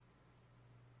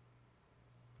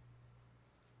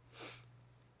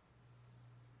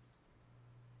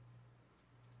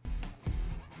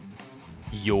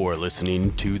You're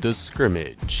listening to The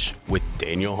Scrimmage with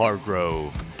Daniel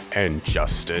Hargrove and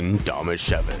Justin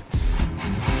Damasiewicz.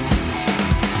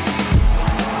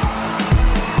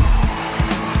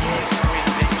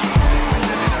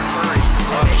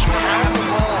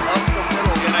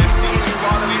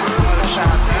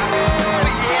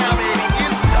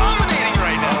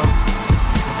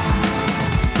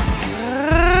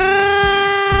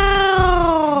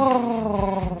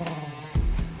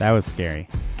 That was scary.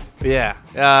 Yeah,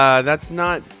 that's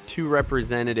not too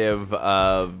representative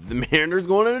of the Mariners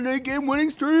going on an 8-game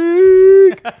winning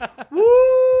streak.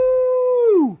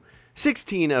 Woo!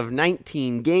 16 of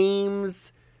 19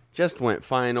 games. Just went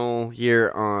final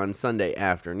here on Sunday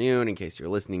afternoon, in case you're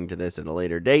listening to this at a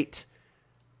later date.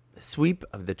 The sweep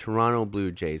of the Toronto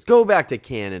Bluejays. Go back to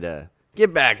Canada.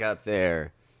 Get back up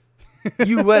there.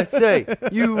 USA!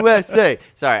 USA!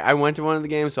 Sorry, I went to one of the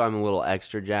games, so I'm a little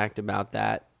extra jacked about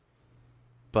that.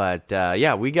 But,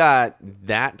 yeah, we got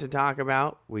that to talk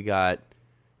about. We got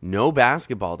no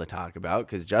basketball to talk about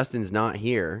because Justin's not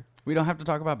here. We don't have to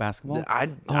talk about basketball?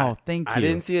 Thank you. I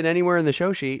didn't see it anywhere in the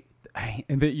show sheet.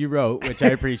 That you wrote, which I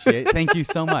appreciate. Thank you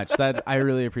so much. I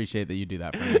really appreciate that you do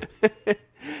that for me.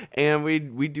 And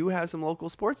we do have some local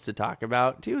sports to talk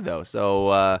about, too, though.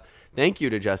 So thank you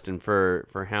to Justin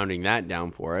for hounding that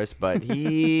down for us. But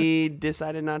he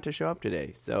decided not to show up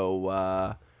today.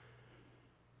 So...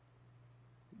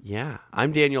 yeah,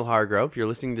 I'm Daniel Hargrove. You're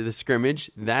listening to The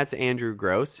Scrimmage. That's Andrew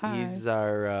Gross. Hi. He's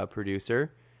our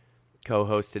producer,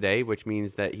 co-host today, which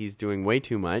means that he's doing way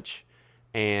too much.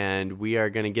 And we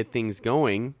are going to get things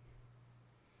going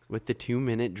with the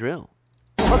 2-minute drill.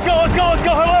 Let's go,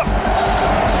 huddle up.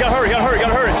 Gotta hurry.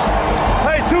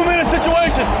 Hey, 2-minute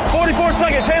situation, 44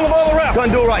 seconds, hand the ball to the ref.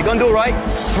 Gonna do it right.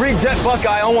 3 jet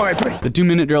Buckeye on 1, 3. The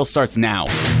 2-minute drill starts now.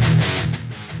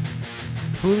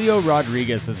 Julio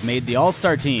Rodriguez has made the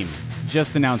All-Star team,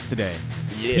 just announced today.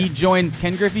 Yes. He joins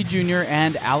Ken Griffey Jr.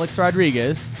 and Alex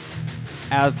Rodriguez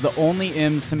as the only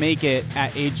M's to make it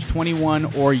at age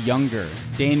 21 or younger.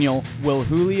 Daniel, will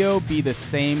Julio be the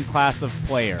same class of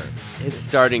player? It's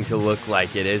starting to look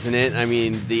like it, isn't it? I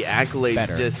mean, the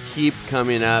accolades just keep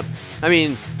coming up. I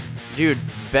mean, dude,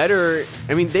 better.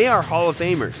 I mean, they are Hall of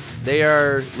Famers. They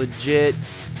are legit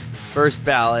first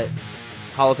ballot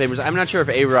Hall of Famers. I'm not sure if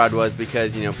A-Rod was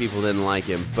because, people didn't like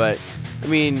him. But, I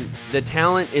mean, the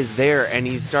talent is there, and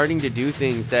he's starting to do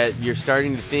things that you're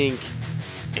starting to think,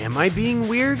 am I being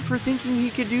weird for thinking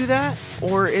he could do that?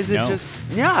 Or is it just...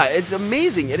 Yeah, it's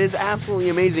amazing. It is absolutely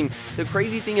amazing. The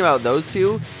crazy thing about those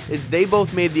two is they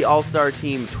both made the All-Star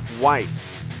team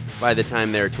twice by the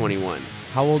time they're 21.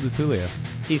 How old is Julio?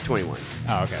 He's 21.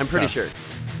 Oh, okay. I'm pretty sure.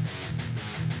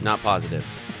 Not positive.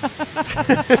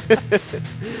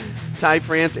 Ty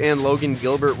France and Logan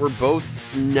Gilbert were both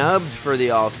snubbed for the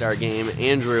All-Star game.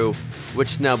 Andrew, which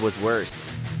snub was worse?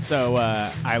 So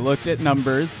I looked at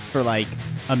numbers for like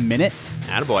a minute.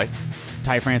 Attaboy.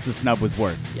 Ty France's snub was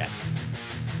worse. Yes.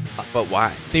 But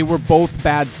why? They were both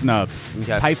bad snubs.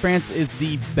 Okay. Ty France is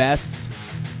the best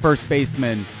first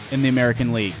baseman in the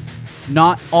American League.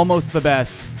 Not almost the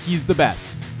best. He's the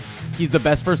best. He's the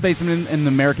best first baseman in the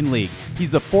American League.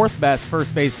 He's the 4th best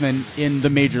first baseman in the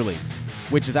major leagues,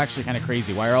 which is actually kind of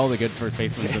crazy. Why are all the good first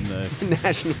basemen in the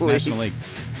National League?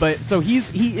 But so he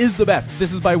is the best.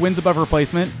 This is by wins above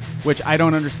replacement, which I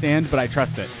don't understand, but I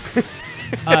trust it.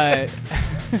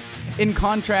 In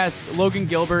contrast, Logan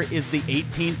Gilbert is the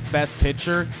 18th best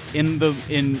pitcher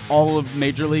in all of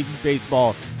Major League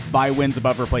Baseball by wins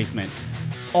above replacement.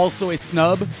 Also a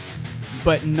snub,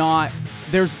 but not.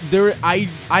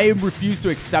 I refuse to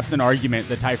accept an argument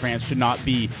that Ty France should not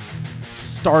be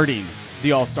starting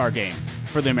the All-Star game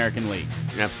for the American League.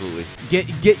 Absolutely.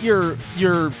 Get your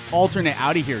alternate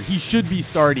out of here. He should be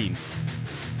starting.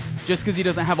 Just because he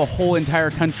doesn't have a whole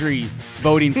entire country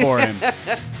voting for him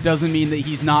doesn't mean that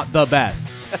he's not the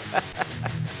best.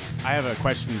 I have a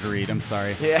question to read. I'm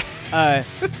sorry. Yeah.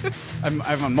 I'm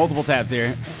on multiple tabs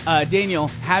here. Daniel,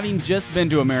 having just been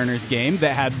to a Mariners game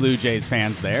that had Blue Jays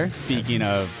fans there, speaking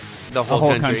of the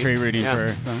whole country rooting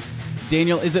for some.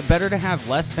 Daniel, is it better to have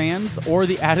less fans or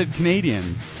the added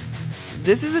Canadians?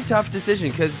 This is a tough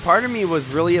decision because part of me was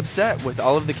really upset with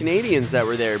all of the Canadians that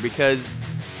were there because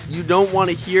you don't want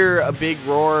to hear a big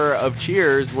roar of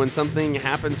cheers when something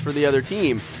happens for the other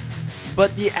team.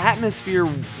 But the atmosphere,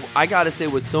 I gotta say,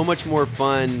 was so much more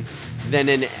fun than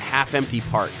in a half-empty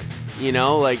park.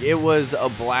 It was a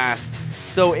blast.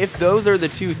 So if those are the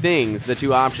two things, the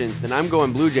two options, then I'm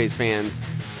going Blue Jays fans.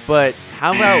 But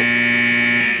how about...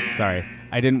 Sorry.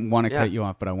 I didn't want to cut you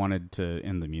off, but I wanted to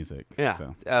end the music. Yeah,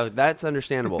 so. That's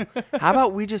understandable. How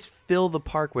about we just fill the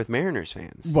park with Mariners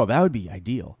fans? Well, that would be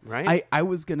ideal. Right? I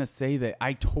was going to say that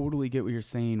I totally get what you're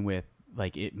saying with,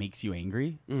 like, it makes you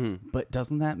angry, but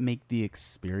doesn't that make the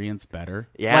experience better?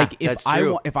 Yeah, like, that's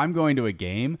true. If I'm going to a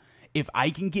game, if I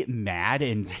can get mad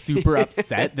and super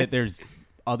upset that there's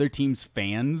other teams'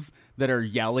 fans that are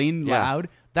yelling loud,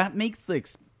 that makes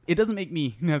it doesn't make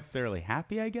me necessarily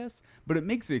happy, I guess, but it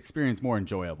makes the experience more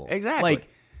enjoyable. Exactly. Like,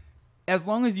 as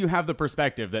long as you have the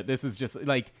perspective that this is just,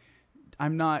 like,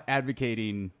 I'm not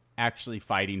advocating actually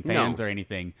fighting fans or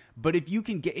anything, but if you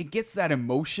can it gets that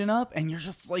emotion up, and you're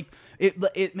just like,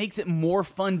 it makes it more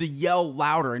fun to yell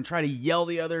louder and try to yell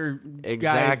the other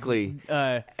guys.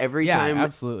 Every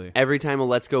time a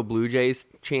Let's Go Blue Jays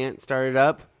chant started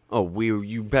up,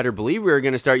 you better believe we were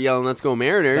going to start yelling Let's Go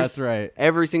Mariners. That's right.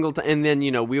 Every single time. And then,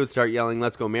 we would start yelling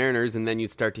Let's Go Mariners, and then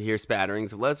you'd start to hear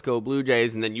spatterings of Let's Go Blue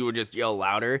Jays, and then you would just yell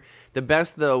louder. The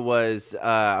best, though, was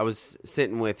I was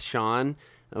sitting with Sean,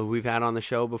 who we've had on the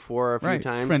show before a few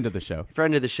times. Friend of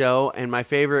the show. And my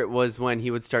favorite was when he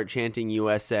would start chanting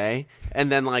USA, and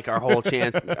then, like, our whole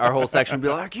section would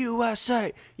be like,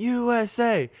 USA,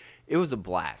 USA. It was a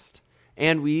blast.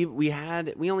 And we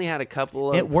only had a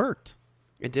couple of... It worked.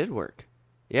 It did work.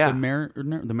 Yeah.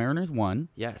 The Mariners won.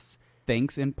 Yes.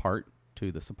 Thanks in part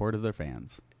to the support of their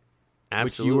fans.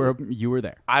 Absolutely. Which you were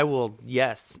there.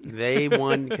 Yes. They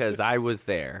won because I was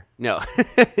there. No.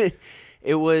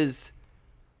 It was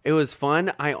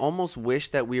fun. I almost wish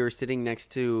that we were sitting next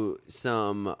to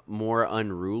some more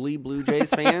unruly Blue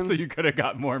Jays fans. So you could have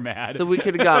got more mad. So we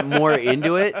could have got more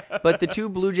into it. But the two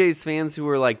Blue Jays fans who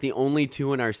were like the only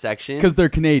two in our section. Because they're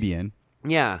Canadian.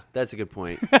 Yeah, that's a good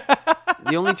point.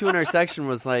 The only two in our section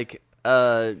was like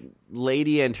a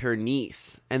lady and her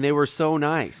niece, and they were so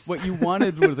nice. What you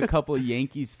wanted was a couple of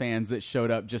Yankees fans that showed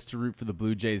up just to root for the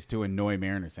Blue Jays to annoy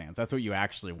Mariners fans. That's what you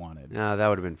actually wanted. No, that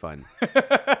would have been fun.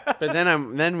 But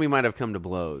then we might have come to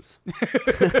blows.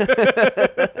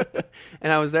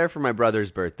 And I was there for my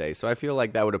brother's birthday, so I feel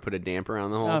like that would have put a damper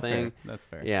on the whole thing. Fair. That's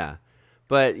fair. Yeah.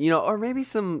 But, or maybe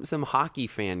some hockey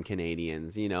fan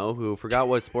Canadians, who forgot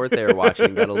what sport they were watching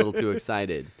and got a little too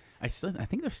excited. I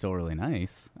think they're still really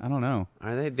nice. I don't know.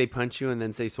 Are they? They punch you and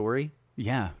then say sorry?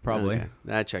 Yeah, probably. Okay.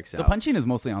 That checks out. The punching is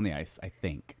mostly on the ice, I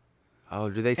think. Oh,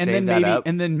 do they save that up?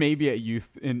 And then maybe at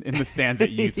youth in the stands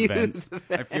at youth events.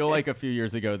 I feel like a few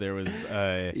years ago there was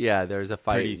there was a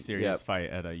fight, pretty serious fight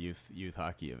at a youth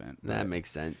hockey event. That makes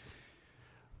sense.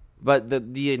 But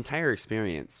the entire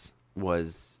experience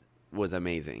was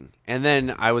amazing. And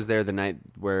then I was there the night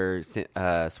where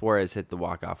Suarez hit the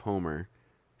walk-off homer.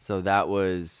 So that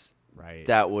was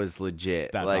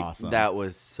legit. That's awesome. That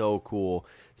was so cool.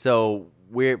 So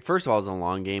first of all, it was a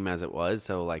long game as it was.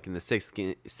 So like in the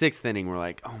sixth inning, we're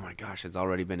like, oh my gosh, it's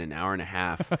already been an hour and a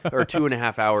half or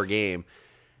 2.5 hour game.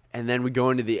 And then we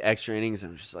go into the extra innings.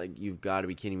 And I'm just like, you've got to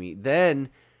be kidding me. Then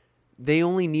they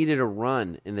only needed a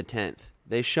run in the 10th.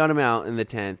 They shut him out in the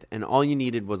 10th, and all you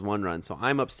needed was one run. So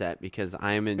I'm upset because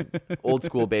I'm an old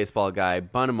school baseball guy.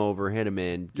 Bunt him over, hit him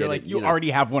in. You're like, you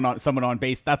already have someone on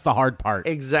base. That's the hard part.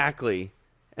 Exactly.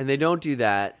 And they don't do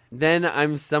that.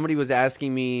 Then somebody was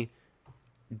asking me,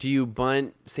 do you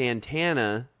bunt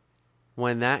Santana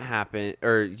when that happened?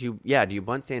 Or do you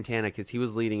bunt Santana? Because he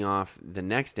was leading off the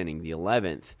next inning, the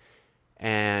 11th.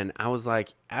 And I was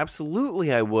like,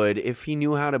 absolutely I would if he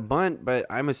knew how to bunt, but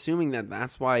I'm assuming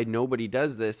that's why nobody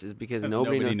does this is because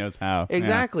nobody knows how.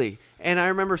 Exactly. Yeah. And I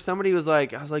remember somebody was like,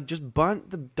 just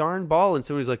bunt the darn ball. And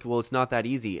somebody was like, well, it's not that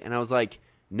easy. And I was like,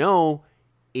 no,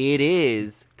 it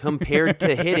is compared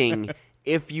to hitting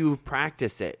if you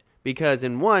practice it. Because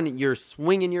in one, you're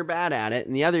swinging your bat at it,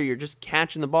 and the other, you're just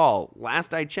catching the ball.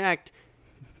 Last I checked,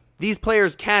 these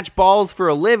players catch balls for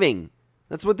a living.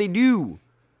 That's what they do.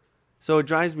 So it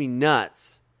drives me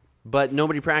nuts, but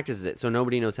nobody practices it, so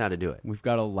nobody knows how to do it. We've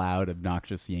got a loud,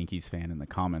 obnoxious Yankees fan in the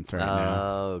comments right now.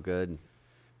 Oh, good.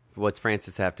 What's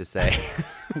Francis have to say?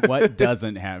 What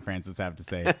doesn't Francis have to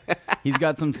say? He's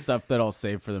got some stuff that I'll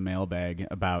save for the mailbag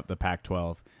about the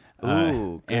Pac-12.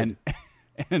 Ooh, good.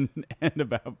 And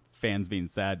about fans being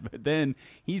sad. But then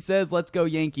he says, let's go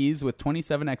Yankees with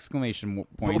 27 exclamation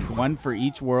points, one for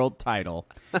each world title.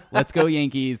 Let's go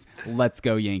Yankees. Let's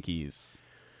go Yankees.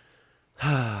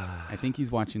 I think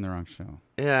he's watching the wrong show.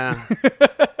 Yeah.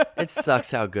 It sucks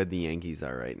how good the Yankees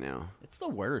are right now. It's the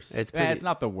worst. It's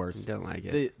not the worst. Don't like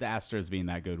it. The Astros being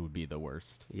that good would be the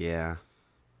worst. Yeah.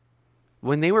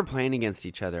 When they were playing against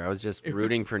each other, I was just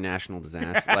rooting for national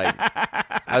disaster. Like,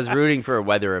 I was rooting for a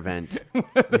weather event.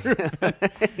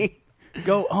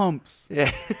 Go umps.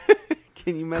 Yeah.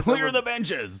 Can you mess Clear up the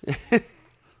benches.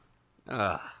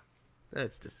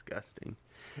 That's disgusting.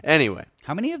 Anyway.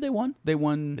 How many have they won?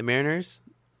 The Mariners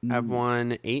have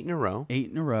won 8 in a row.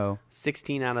 8 in a row.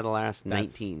 16 out of the last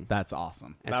 19. That's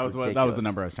awesome. That was the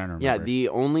number I was trying to remember. Yeah, the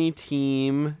only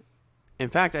team... In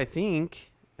fact, I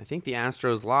think the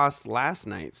Astros lost last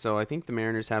night, so I think the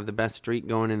Mariners have the best streak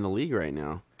going in the league right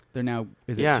now. They're now,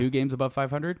 is it 2 games above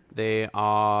 500? They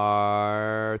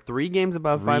are 3 games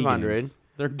above 500. Games.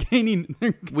 They're gaining.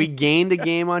 We gained a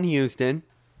game on Houston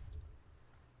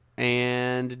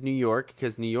and New York,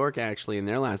 because New York actually in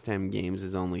their last 10 games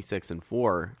is only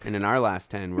 6-4, and in our last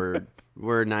 10 we're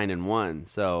 9-1.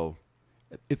 So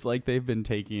it's like they've been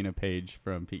taking a page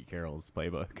from Pete Carroll's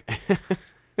playbook.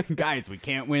 Guys, we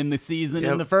can't win the season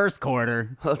in the first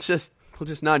quarter. We'll just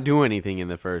not do anything in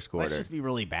the first quarter. Let's just be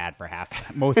really bad for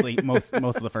most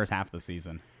of the first half of the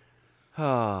season.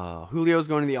 Oh, Julio's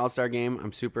going to the All-Star game.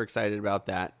 I'm super excited about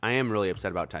that. I am really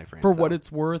upset about Ty France. For what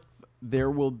it's worth, there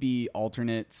will be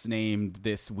alternates named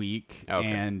this week,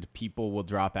 and people will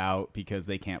drop out because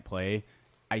they can't play.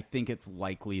 I think it's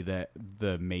likely that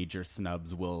the major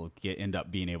snubs will end up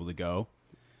being able to go.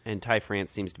 And Ty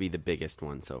France seems to be the biggest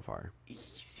one so far.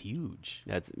 He's huge.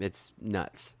 It's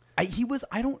nuts. I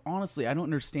don't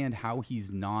understand how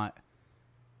he's not.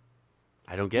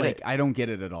 I don't get it. I don't get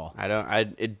it at all.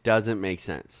 It doesn't make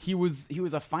sense. He was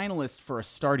a finalist for a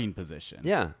starting position.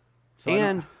 Yeah. So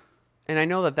and I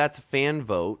know that that's a fan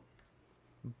vote,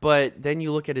 but then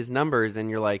you look at his numbers and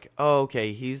you're like, oh,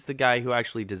 okay, he's the guy who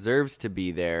actually deserves to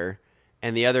be there,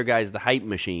 and the other guy's the hype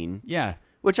machine. Yeah.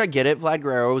 Which I get it. Vlad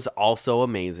Guerrero is also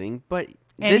amazing, but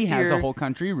he has a whole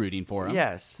country rooting for him.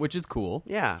 Yes. Which is cool.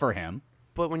 Yeah. For him.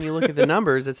 But when you look at the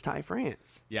numbers, it's Ty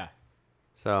France. Yeah.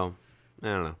 So, I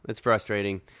don't know. It's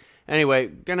frustrating. Anyway,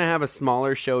 going to have a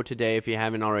smaller show today if you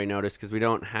haven't already noticed, because we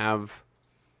don't have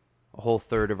a whole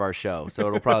third of our show. So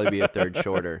it'll probably be a third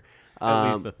shorter.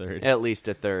 At least a third. At least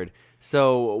a third.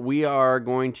 So we are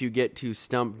going to get to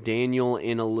Stump Daniel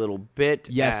in a little bit.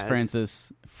 Yes,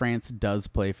 Francis. France does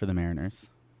play for the Mariners.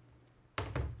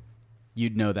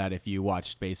 You'd know that if you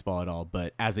watched baseball at all,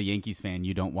 but as a Yankees fan,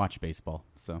 you don't watch baseball.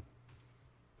 So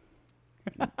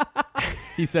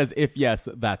he says, if yes,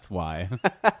 that's why.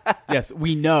 Yes,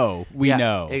 we know. We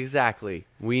know. Exactly.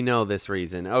 We know this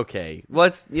reason. Okay.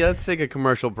 Let's take a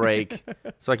commercial break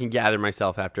so I can gather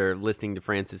myself after listening to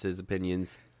Francis's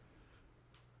opinions.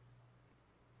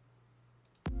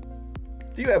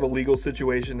 Do you have a legal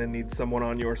situation and need someone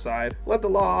on your side? Let the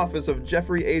law office of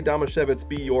Jeffrey A. Damasiewicz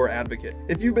be your advocate.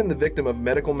 If you've been the victim of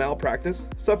medical malpractice,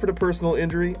 suffered a personal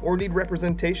injury, or need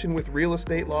representation with real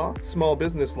estate law, small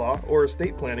business law, or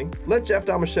estate planning, let Jeff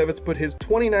Damasiewicz put his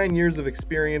 29 years of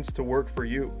experience to work for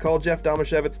you. Call Jeff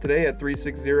Damasiewicz today at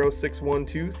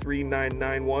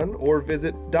 360-612-3991 or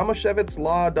visit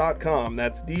damasiewiczlaw.com.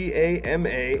 That's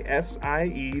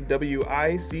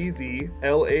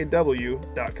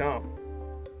DAMASIEWICZLAW.com.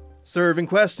 Serving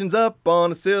questions up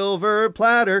on a silver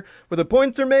platter, where the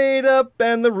points are made up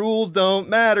and the rules don't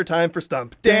matter. Time for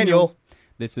Stump Daniel.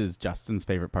 This is Justin's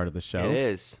favorite part of the show. It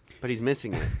is, but he's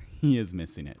missing it. He is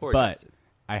missing it. Poor but Justin.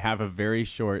 I have a very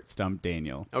short Stump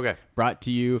Daniel. Okay. Brought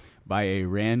to you by a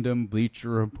random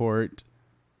Bleacher Report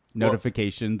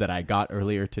notification that I got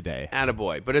earlier today.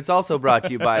 Attaboy. But it's also brought to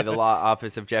you by the law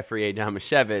office of Jeffrey A.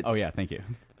 Damasiewicz. Oh, yeah. Thank you.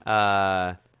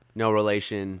 No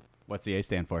relation. What's the A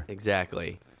stand for?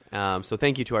 Exactly. So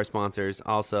thank you to our sponsors.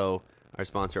 Also, our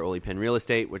sponsor, Oli Penn Real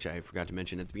Estate, which I forgot to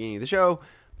mention at the beginning of the show.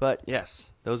 But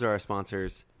yes, those are our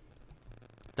sponsors.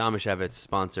 Damasiewicz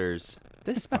sponsors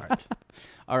this part.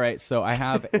 All right, so I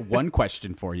have one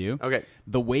question for you. Okay.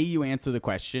 The way you answer the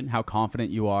question, how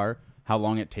confident you are, how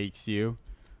long it takes you.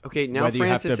 Okay, now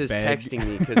Francis is texting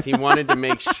me because he wanted to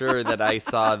make sure that I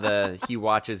saw the he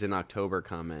watches in October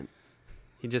comment.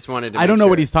 He just wanted to I don't know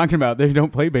what he's talking about. They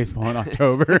don't play baseball in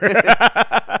October.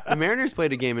 The Mariners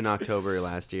played a game in October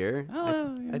last year.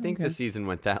 I think the season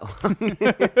went that long.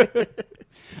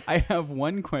 I have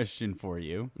one question for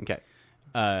you. Okay.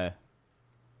 Hold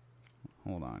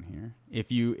on here.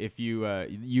 If you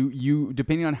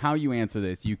depending on how you answer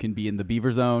this, you can be in the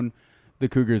Beaver zone, the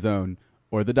Cougar zone,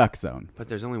 or the Duck zone. But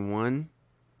there's only one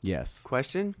Yes.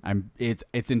 question?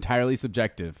 It's entirely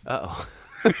subjective. Uh-oh.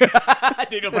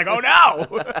 Daniel's like, oh no!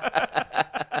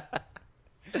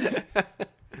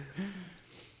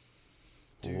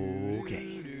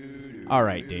 Okay. All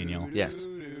right, Daniel. Yes.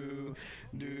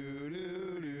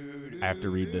 I have to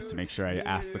read this to make sure I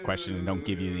ask the question and don't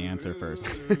give you the answer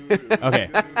first.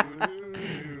 Okay.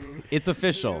 It's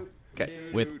official. Okay.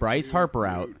 With Bryce Harper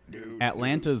out,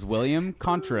 Atlanta's William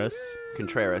Contreras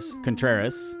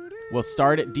will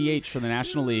start at DH for the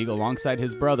National League alongside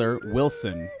his brother,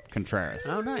 Wilson Contreras,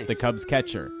 Oh, nice. the Cubs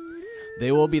catcher.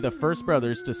 They will be the first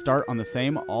brothers to start on the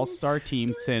same All-Star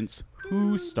team since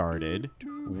who started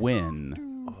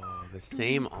when? Oh, the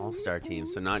same All-Star team,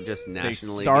 so not just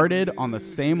National League. They started on the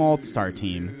same All-Star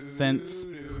team since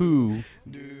who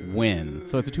when?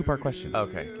 So it's a two-part question.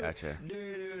 Okay, gotcha.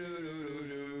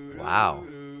 Wow.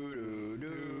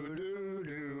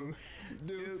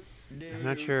 I'm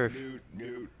not sure if...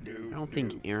 I don't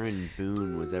think Aaron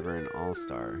Boone was ever an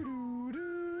All-Star.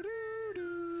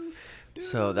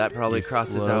 So that probably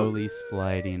crosses slowly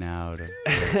sliding out of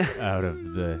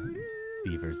the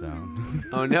Beaver Zone.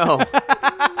 Oh, no.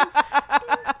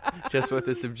 Just with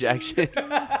the subjection.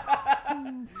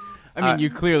 I mean, you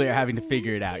clearly are having to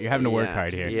figure it out. You're having to work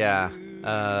hard here. Yeah.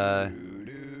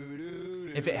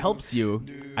 If it helps you,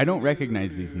 I don't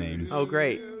recognize these names. Oh,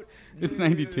 great. It's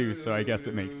 92, so I guess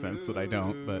it makes sense that I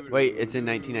don't. But wait, it's in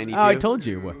 1992? Oh, I told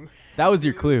you. That was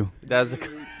your clue. That was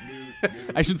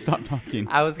I should stop talking.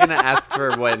 I was gonna ask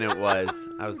for when it was.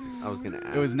 I was gonna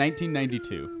ask. It was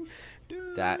 1992.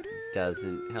 That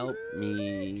doesn't help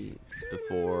me. It's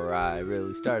before I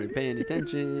really started paying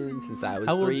attention, since I was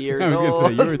 3 years old. I was gonna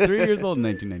say, you were 3 years old in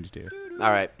 1992.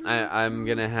 All right, I'm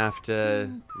gonna have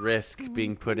to risk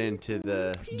being put into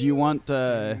the... Do you want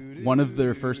one of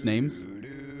their first names?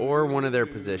 Or one of their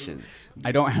positions.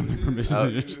 I don't have their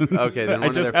positions. Okay, then one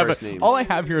of their first names. All I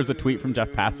have here is a tweet from Jeff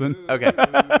Passan. Okay,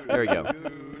 there we go.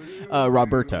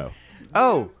 Roberto.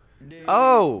 Oh!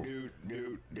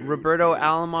 Roberto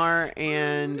Alomar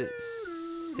and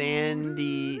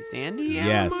Sandy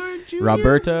Yes, Alomar Jr.?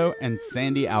 Roberto and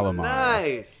Sandy Alomar.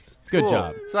 Nice. Good Cool.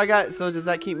 job. So does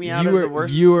that keep me out of the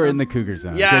worst? You were in the Cougar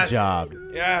Zone. Yes. Good job.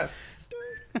 Yes.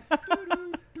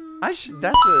 That's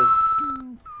a...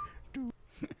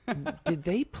 Did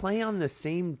they play on the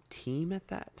same team at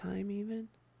that time even?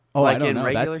 Oh, like I don't in know.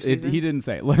 Regular season? He didn't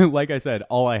say. Like I said,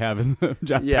 all I have is a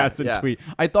Jeff Passan tweet.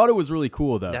 I thought it was really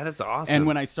cool, though. That is awesome. And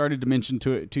when I started to mention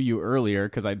to you earlier,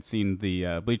 because I'd seen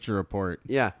the Bleacher Report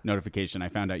notification, I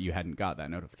found out you hadn't got that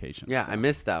notification. Yeah, so. I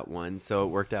missed that one, so it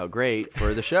worked out great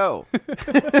for the show.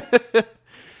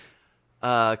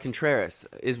 Contreras.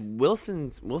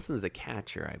 Wilson's the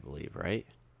catcher, I believe, right?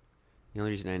 The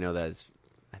only reason I know that is,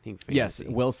 I think, fantasy.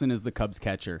 Yes, Wilson is the Cubs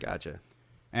catcher. Gotcha.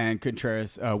 And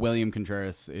Contreras, William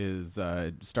Contreras is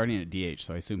starting at DH,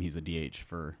 so I assume he's a DH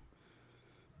for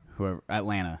whoever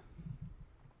Atlanta.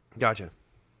 Gotcha.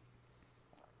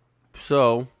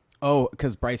 So,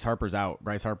 because Bryce Harper's out.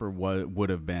 Bryce Harper would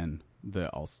have been the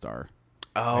All-Star.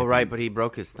 Oh, right, but he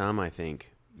broke his thumb, I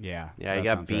think. Yeah, he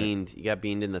got beamed. Right. He got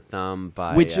beamed in the thumb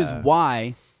by, which is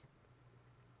why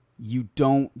you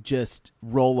don't just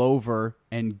roll over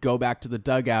and go back to the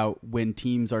dugout when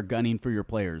teams are gunning for your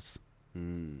players.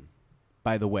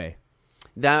 By the way,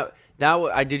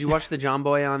 did you watch the John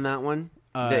Boy on that one?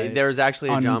 There was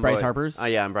actually a John Bryce Boy. Harper's.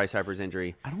 On Bryce Harper's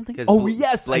injury. I don't think.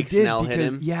 Yes, Blake Snell hit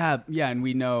him. Yeah, and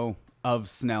we know of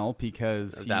Snell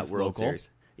because he's that World local. Series.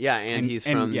 Yeah, and he's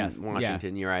from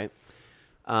Washington. You're right.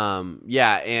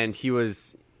 And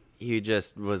he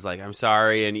just was like, "I'm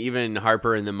sorry," and even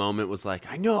Harper in the moment was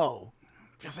like, "I know,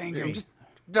 just angry,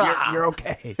 you're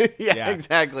okay." yeah,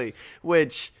 exactly.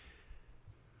 Which,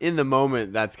 in the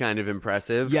moment, that's kind of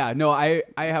impressive. Yeah, no, I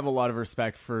have a lot of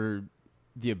respect for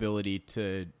the ability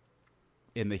to,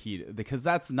 in the heat, because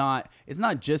it's not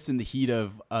just in the heat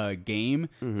of a game,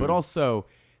 but also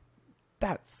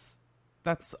that's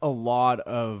a lot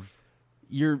of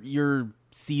your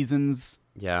seasons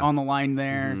on the line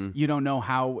there. You don't know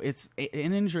how it's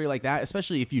an injury like that,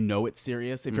 especially if you know it's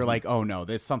serious. If you're like, oh no,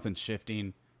 there's something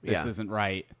shifting. This isn't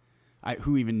right.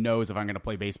 Who even knows if I'm going to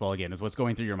play baseball again is what's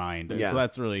going through your mind. Yeah. So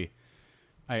that's really,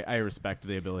 I respect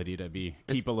the ability to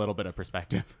keep a little bit of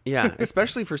perspective. Yeah,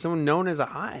 especially for someone known as a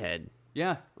hothead.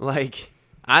 Yeah. Like,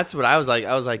 that's what I was like.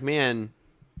 I was like, man,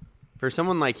 for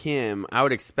someone like him, I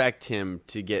would expect him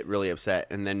to get really upset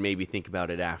and then maybe think about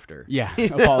it after. Yeah,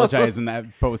 apologize in that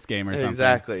post game or something.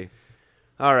 Exactly.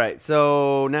 All right,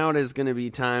 so now it is going to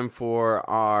be time for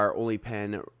our Ole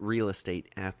Penn Real Estate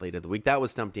Athlete of the Week. That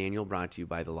was Stump Daniel, brought to you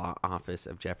by the law office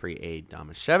of Jeffrey A.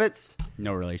 Damasiewicz.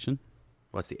 No relation.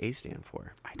 What's the A stand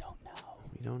for? I don't know.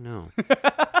 We don't know.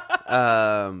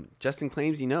 Justin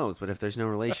claims he knows, but if there's no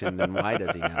relation, then why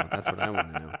does he know? That's what I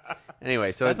want to know.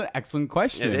 Anyway, so that's an excellent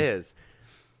question. It is.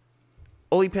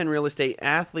 Ole Penn Real Estate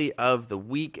Athlete of the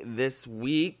Week this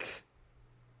week.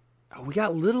 Oh, we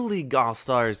got Little League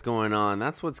All-Stars going on.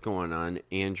 That's what's going on,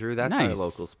 Andrew. That's our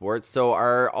local sports. So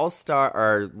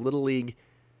our Little League,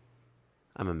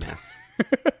 I'm a mess.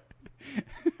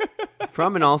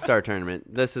 From an All-Star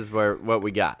tournament, this is what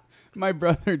we got. My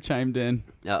brother chimed in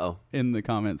in the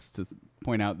comments to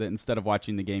point out that instead of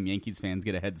watching the game, Yankees fans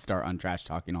get a head start on trash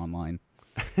talking online.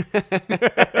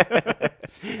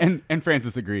 And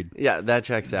Francis agreed. Yeah, that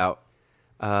checks out.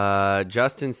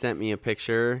 Justin sent me a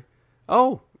picture.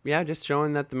 Oh, yeah, just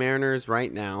showing that the Mariners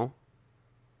right now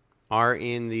are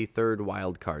in the 3rd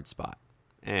wild card spot.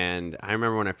 And I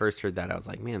remember when I first heard that, I was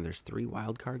like, man, there's 3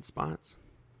 wild card spots?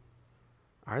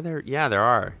 Are there? Yeah, there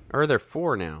are. Or are there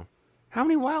 4 now? How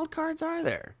many wild cards are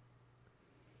there?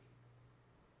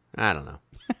 I don't know.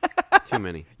 Too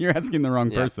many. You're asking the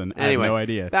wrong person. Anyway, I have no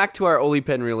idea. Back to our Ole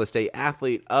Pen Real Estate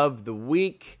Athlete of the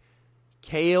Week,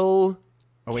 Kale.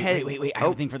 Oh, wait. I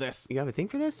have a thing for this. You have a thing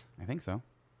for this? I think so.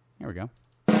 Here we go.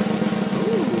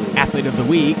 Ooh. Athlete of the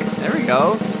Week. There we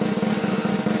go.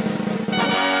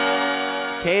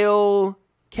 Kale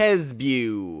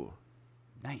Kjesbu.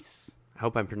 Nice. I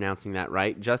hope I'm pronouncing that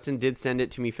right. Justin did send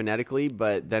it to me phonetically,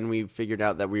 but then we figured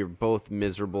out that we were both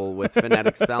miserable with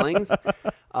phonetic spellings.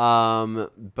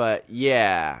 But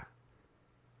yeah,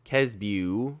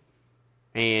 Kjesbu,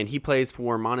 and he plays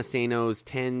for Montesano's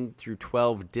 10 through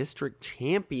 12 district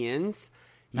champions.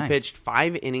 He pitched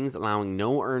 5 innings, allowing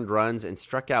no earned runs, and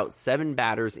struck out 7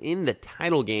 batters in the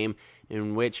title game,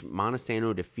 in which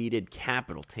Montesano defeated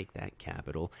Capital. Take that,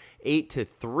 Capital.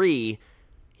 8-3.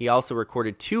 He also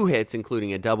recorded 2 hits,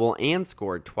 including a double, and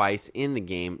scored twice in the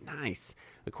game. Nice.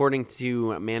 According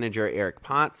to manager Eric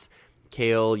Potts,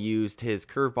 Kale used his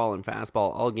curveball and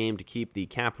fastball all game to keep the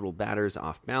Capital batters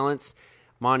off balance.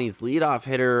 Monty's leadoff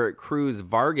hitter, Cruz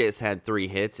Vargas, had 3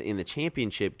 hits in the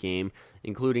championship game,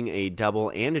 including a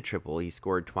double and a triple. He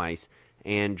scored twice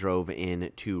and drove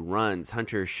in 2 runs.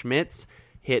 Hunter Schmitz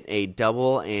hit a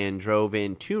double and drove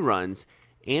in 2 runs.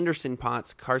 Anderson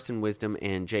Potts, Carson Wisdom,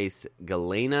 and Jace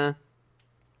Galena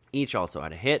each also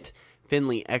had a hit.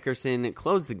 Finley Eckerson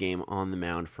closed the game on the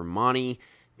mound for Monty.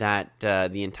 That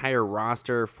the entire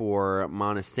roster for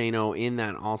Montesano in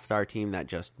that all-star team that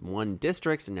just won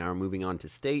districts and now are moving on to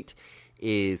state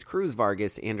is Cruz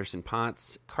Vargas, Anderson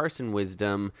Potts, Carson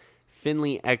Wisdom,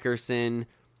 Finley Eckerson,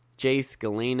 Jace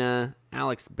Galena,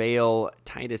 Alex Bale,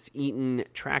 Titus Eaton,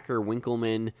 Tracker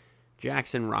Winkleman,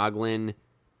 Jackson Roglin,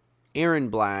 Aaron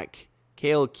Black,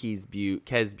 Kale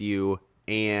Kjesbu,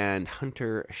 and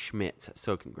Hunter Schmitz.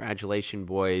 So congratulations,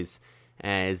 boys,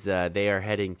 as they are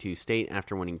heading to state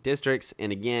after winning districts.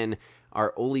 And again,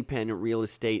 our Ole Pen Real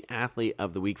Estate Athlete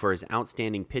of the Week for his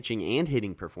outstanding pitching and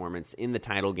hitting performance in the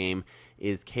title game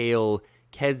is Kale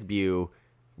Kjesbu.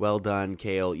 Well done,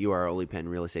 Kale. You are our Ole Pen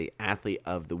Real Estate Athlete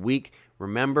of the Week.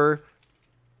 Remember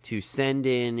to send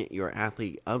in your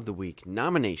Athlete of the Week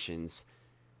nominations,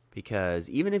 because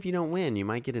even if you don't win, you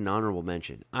might get an honorable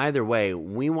mention. Either way,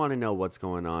 we want to know what's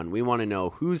going on. We want to know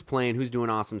who's playing, who's doing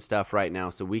awesome stuff right now,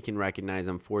 so we can recognize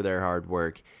them for their hard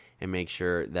work and make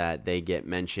sure that they get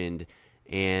mentioned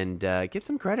and get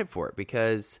some credit for it,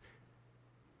 because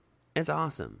it's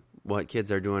awesome what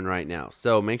kids are doing right now.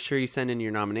 So make sure you send in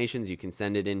your nominations. You can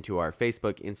send it into our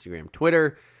Facebook, Instagram,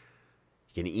 Twitter.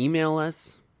 You can email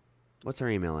us. What's our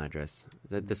email address?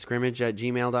 Is it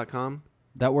thescrimmage@gmail.com?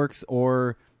 That works,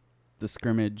 or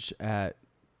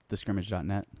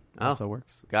thescrimmage@thescrimmage.net also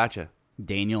works. Gotcha.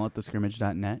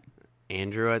 Daniel@thescrimmage.net.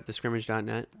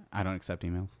 Andrew@thescrimmage.net. I don't accept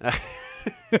emails.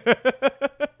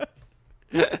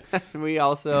 We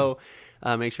also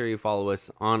make sure you follow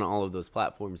us on all of those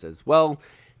platforms as well.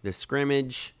 The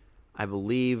Scrimmage, I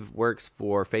believe, works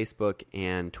for Facebook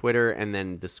and Twitter, and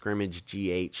then the Scrimmage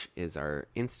GH is our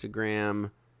Instagram.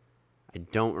 I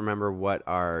don't remember what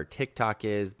our TikTok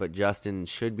is, but Justin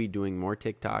should be doing more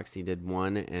TikToks. He did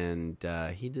one, and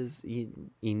he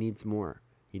needs more.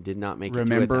 He did not make it to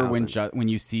 1,000. Remember when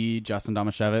you see Justin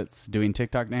Damasiewicz doing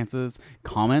TikTok dances,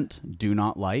 comment, do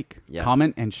not like. Yes.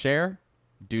 Comment and share,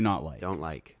 do not like. Don't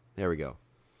like. There we go.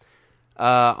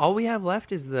 All we have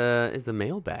left is the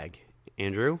mailbag,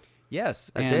 Andrew.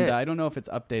 Yes, That's and it. I don't know if it's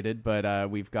updated,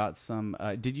 but we've got some.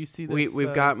 Did you see this?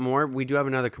 We've got more. We do have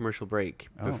another commercial break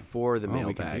before the mailbag.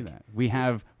 We can do that.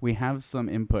 We have some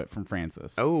input from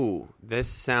Francis. Oh, this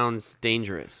sounds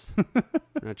dangerous.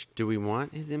 Do we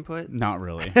want his input? Not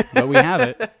really, but we have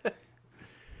it.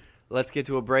 Let's get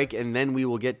to a break, and then we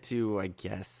will get to, I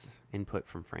guess, input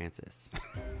from Francis.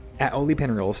 At Ole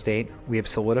Pen Real Estate, we have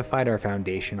solidified our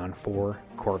foundation on 4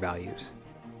 core values.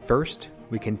 First,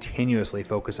 we continuously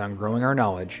focus on growing our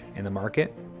knowledge in the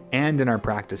market and in our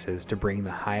practices to bring the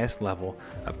highest level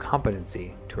of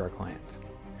competency to our clients.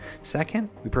 Second,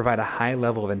 we provide a high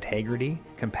level of integrity,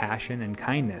 compassion, and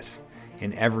kindness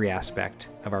in every aspect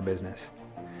of our business.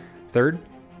 Third,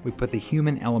 we put the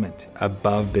human element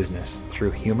above business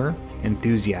through humor,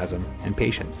 enthusiasm, and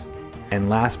patience. And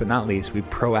last but not least, we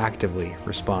proactively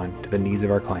respond to the needs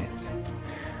of our clients.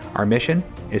 Our mission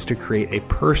is to create a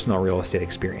personal real estate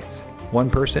experience, one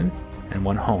person and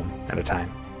one home at a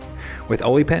time. With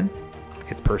Oli Pen,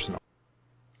 it's personal.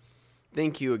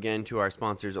 Thank you again to our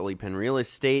sponsors, Oli Pen Real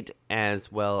Estate,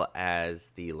 as well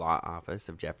as the law office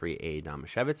of Jeffrey A.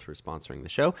 Damasiewicz for sponsoring the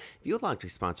show. If you would like to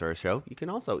sponsor our show, you can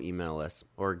also email us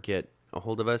or get a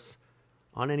hold of us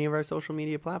on any of our social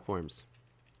media platforms.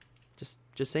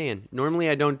 Just saying. Normally,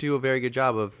 I don't do a very good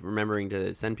job of remembering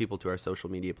to send people to our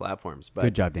social media platforms. But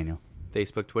good job, Daniel.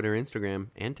 Facebook, Twitter, Instagram,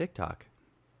 and TikTok.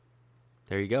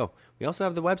 There you go. We also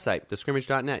have the website,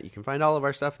 thescrimmage.net. You can find all of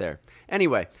our stuff there.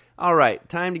 Anyway, all right,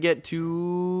 time to get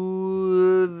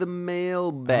to the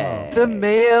mailbag. The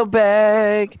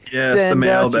mailbag. Yes, Send the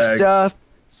mailbag. us your stuff.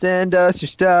 Send us your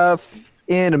stuff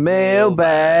in a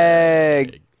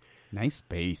mailbag. Nice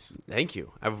bass. Thank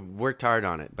you. I've worked hard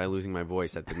on it by losing my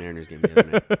voice at the Mariners game the other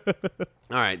night.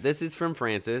 All right, this is from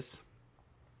Francis.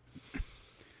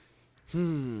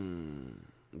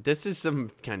 This is some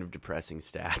kind of depressing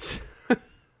stats.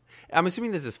 I'm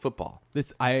assuming this is football.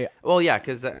 Well, yeah,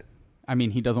 because I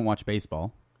mean, he doesn't watch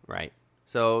baseball. Right.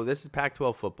 So this is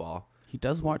Pac-12 football. He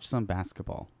does watch some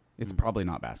basketball. It's probably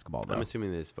not basketball, though. I'm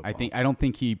assuming this is football. I don't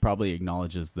think he probably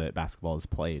acknowledges that basketball is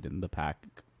played in the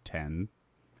Pac-10.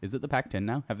 Is it the Pac-10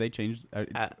 now? Have they changed?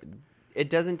 It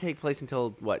doesn't take place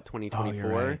until, what,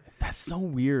 2024? Oh, right. That's so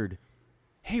weird.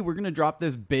 Hey, we're going to drop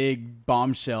this big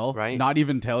bombshell. Right. Not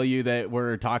even tell you that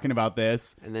we're talking about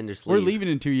this. And then just leave. We're leaving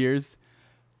in 2 years.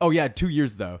 Oh, yeah, 2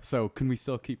 years, though. So can we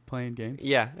still keep playing games?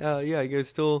 Yeah. You guys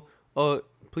still...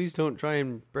 please don't try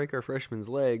and break our freshmen's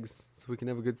legs so we can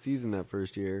have a good season that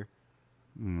first year.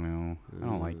 No, I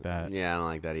don't like that. Yeah, I don't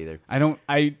like that either.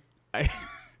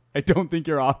 I don't think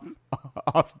you're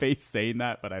off base saying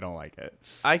that, but I don't like it.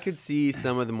 I could see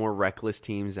some of the more reckless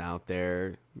teams out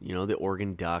there, the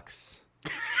Oregon Ducks,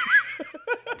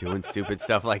 doing stupid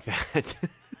stuff like that.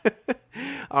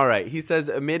 All right. He says,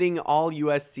 omitting all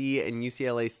USC and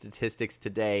UCLA statistics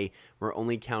today, we're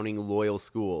only counting loyal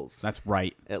schools. That's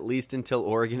right. At least until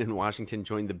Oregon and Washington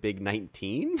joined the Big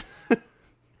 19.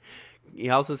 He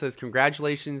also says,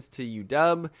 congratulations to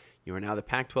UW. You are now the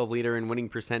Pac-12 leader in winning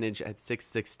percentage at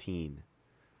 616.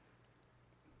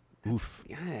 Oof.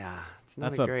 Yeah. It's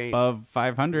not That's great. above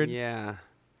 500. Yeah.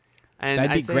 And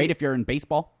that'd be great if you're in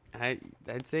baseball. I'd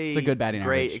say it's a good batting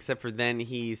great, average. Except for then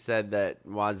he said that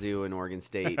Wazoo and Oregon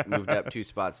State moved up 2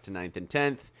 spots to 9th and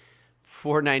 10th,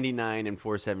 499 and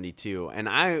 472.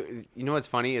 And what's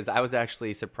funny is I was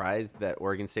actually surprised that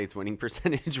Oregon State's winning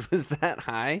percentage was that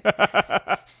high.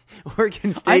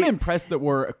 Oregon State. I'm impressed that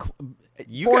we're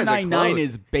 499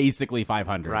 is basically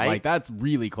 500. Right? Like that's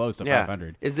really close to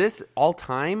 500. Is this all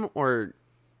time or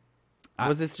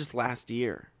was this just last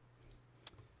year?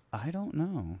 I don't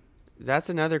know. That's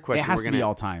another question. It has to be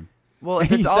all time. Well,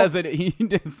 he says it. He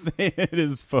just say it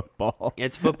is football.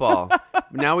 It's football.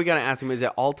 Now we got to ask him: is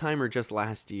it all time or just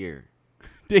last year?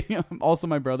 Daniel, also,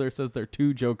 my brother says there are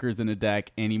 2 jokers in a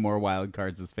deck. Any more wild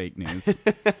cards is fake news.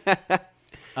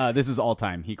 This is all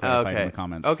time. He clarified in the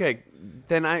comments. Okay,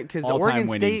 then because All-time Oregon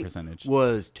winning State percentage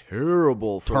was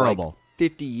terrible for like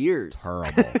 50 years.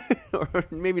 Terrible. Or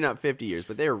maybe not 50 years,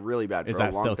 but they were really bad. Is for a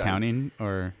that long still time. counting?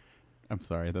 Or I'm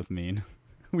sorry, that's mean.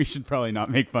 We should probably not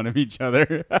make fun of each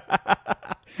other.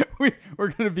 We're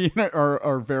going to be in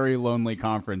our very lonely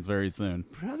conference very soon.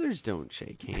 Brothers don't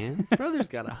shake hands. Brothers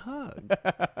got a hug.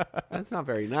 That's not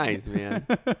very nice, man.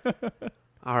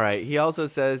 All right. He also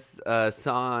says,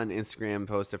 saw on Instagram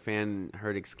post a fan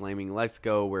heard exclaiming, "Let's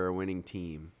go, we're a winning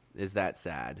team." Is that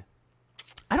sad?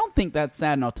 I don't think that's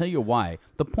sad, and I'll tell you why.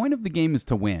 The point of the game is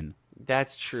to win.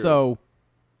 That's true. So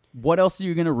what else are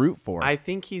you going to root for? I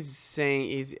think he's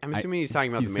saying I'm assuming he's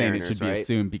talking about the Mariners, He's saying it should right? be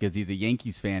assumed because he's a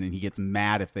Yankees fan and he gets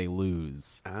mad if they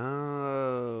lose.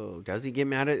 Oh, does he get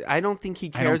mad at? I don't think he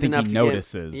cares I don't think enough. he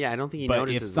notices. Yeah, I don't think he but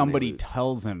notices. But if somebody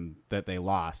tells him that they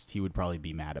lost, he would probably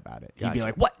be mad about it. Gotcha. He'd be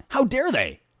like, "What? How dare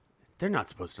they? They're not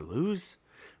supposed to lose."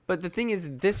 But the thing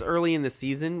is, this early in the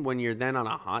season, when you're then on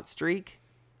a hot streak,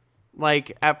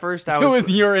 like at first I was. It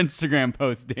was your Instagram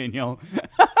post, Daniel.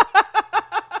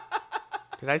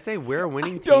 Did I say we're a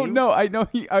winning team? Don't know. I know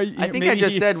he. I think I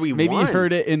just said we maybe won. Maybe he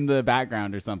heard it in the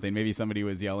background or something. Maybe somebody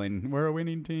was yelling, "We're a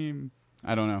winning team."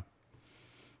 I don't know.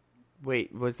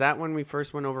 Wait, was that when we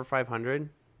first went over 500?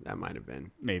 That might have been.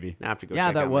 Maybe. I have to go. Yeah,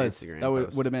 check that out was. my Instagram That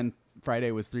post. would have been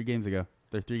Friday. Was 3 games ago.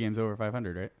 They're 3 games over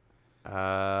 500,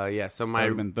 right? Yeah. So Might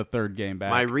have been the 3rd game back.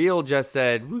 my reel just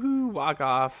said "woohoo, walk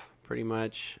off." Pretty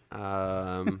much.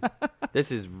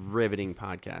 This is riveting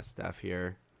podcast stuff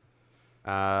here.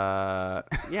 Yeah,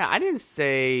 I didn't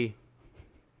say.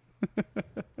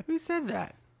 Who said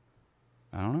that?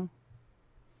 I don't know.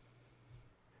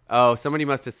 Oh, somebody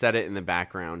must have said it in the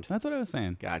background. That's what I was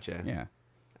saying. Gotcha. Yeah.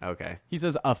 Okay. He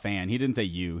says a fan. He didn't say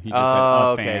you. He just said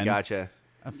a fan. Okay, gotcha.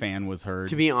 A fan was heard.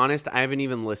 To be honest, I haven't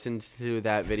even listened to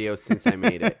that video since I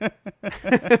made it.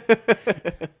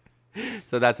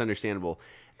 So that's understandable.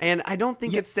 And I don't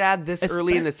think it's sad this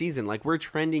early in the season. Like, we're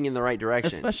trending in the right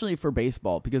direction. Especially for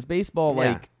baseball, because baseball,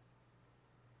 like,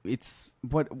 it's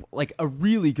a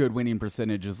really good winning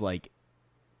percentage is like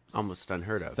almost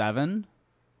unheard of. 7.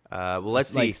 Well, let's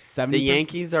see. Like 70%? The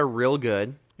Yankees are real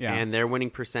good, Yeah. and their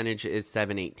winning percentage is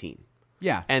 718.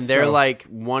 Yeah. And they're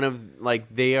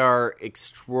they are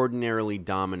extraordinarily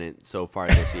dominant so far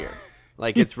this year.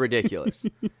 Like, it's ridiculous.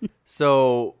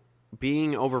 So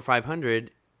being over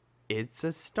 500, it's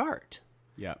a start.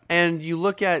 Yeah. And you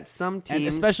look at some teams. And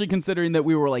especially considering that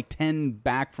we were like 10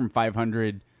 back from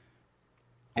 500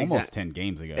 almost 10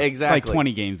 games ago. Exactly. Like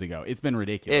 20 games ago. It's been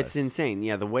ridiculous. It's insane.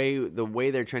 Yeah, the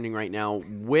way they're trending right now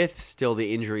with still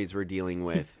the injuries we're dealing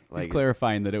with. He's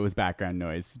clarifying that it was background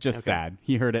noise. Just sad.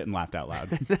 He heard it and laughed out loud.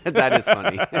 That is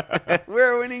funny.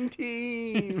 We're a winning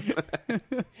team.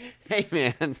 Hey,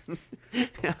 man.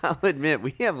 I'll admit,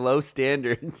 we have low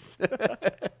standards.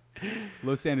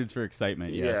 Low standards for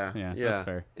excitement, yes. Yeah, that's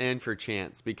fair. And for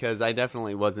chance, because I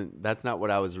definitely wasn't. That's not what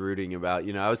I was rooting about.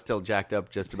 You know, I was still jacked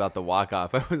up just about the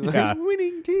walk-off. I was like,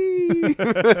 winning team.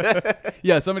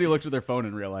 Yeah, somebody looked at their phone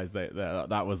and realized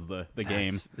that was the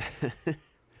game.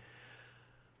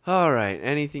 All right.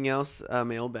 Anything else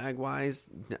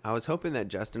mailbag-wise? I was hoping that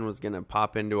Justin was going to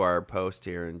pop into our post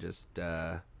here and just...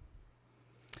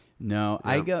 No,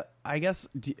 I guess...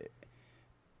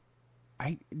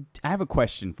 I have a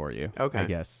question for you. Okay. I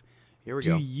guess. Here we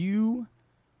go. Do you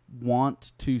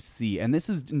want to see, and this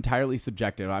is entirely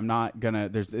subjective, I'm not gonna,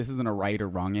 this isn't a right or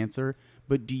wrong answer,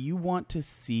 but do you want to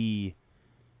see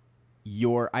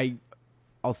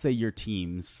I'll say your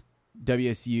teams,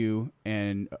 WSU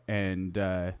and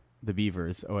the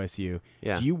Beavers, OSU,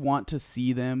 do you want to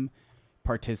see them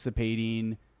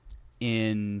participating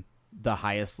in the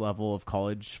highest level of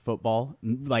college football,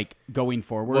 like going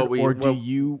forward,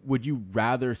 would you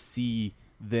rather see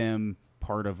them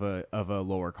part of a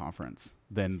lower conference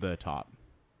than the top?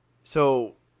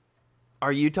 So,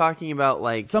 are you talking about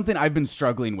like something I've been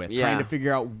struggling with, trying to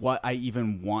figure out what I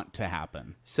even want to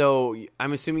happen? So,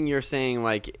 I'm assuming you're saying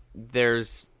like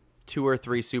there's 2 or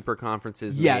 3 super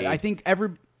conferences. Yeah, I think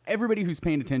everybody who's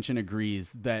paying attention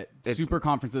agrees that super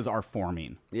conferences are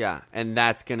forming. Yeah, and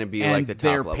that's going to be and like the top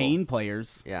they're level. paying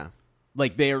players. Yeah.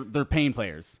 Like they're paying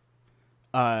players.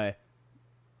 They're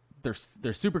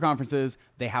super conferences.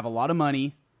 They have a lot of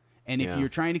money, and if you're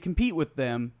trying to compete with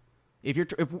them,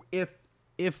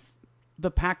 if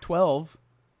the Pac-12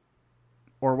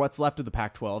 or what's left of the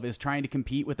Pac-12 is trying to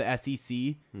compete with the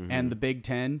SEC and the Big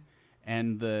Ten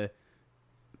and the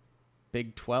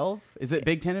Big 12, is it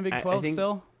Big 10 and Big 12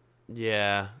 still?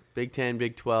 Yeah, Big 10,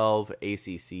 Big 12,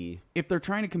 ACC. If they're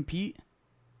trying to compete,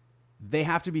 they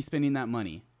have to be spending that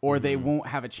money, or they won't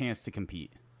have a chance to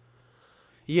compete.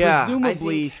 Yeah,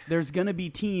 presumably there's going to be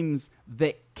teams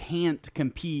that can't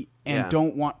compete and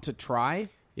don't want to try.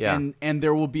 Yeah, and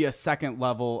there will be a second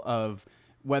level of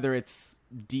whether it's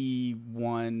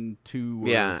D1, 2,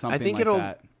 or something like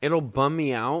that. It'll bum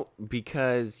me out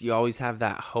because you always have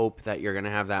that hope that you're going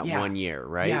to have that 1 year,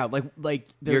 right? Yeah, like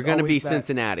you're going to be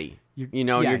Cincinnati. You're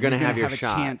going to have your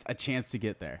shot. A chance to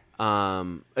get there.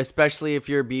 Especially if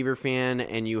you're a Beaver fan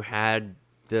and you had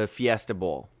the Fiesta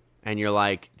Bowl and you're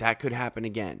like, that could happen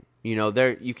again. You know,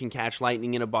 there you can catch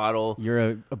lightning in a bottle.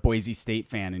 You're a Boise State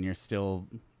fan and you're still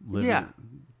living. Yeah.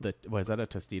 Was that a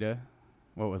Tostita?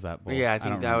 What was that bowl? Yeah, I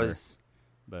think that was.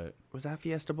 But was that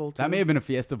Fiesta Bowl too? That may have been a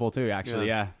Fiesta Bowl too, actually.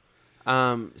 Yeah.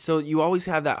 So you always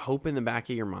have that hope in the back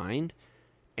of your mind,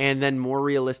 and then more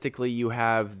realistically, you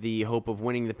have the hope of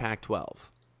winning the Pac-12.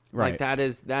 Right. Like that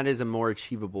is a more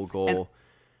achievable goal,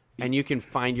 and you can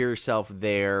find yourself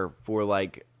there for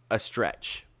like a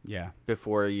stretch. Yeah.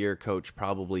 Before your coach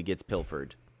probably gets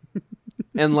pilfered.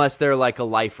 Unless they're like a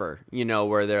lifer,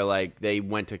 where they're like they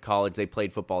went to college, they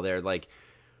played football there, like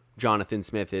Jonathan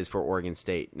Smith is for Oregon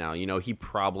State. Now, he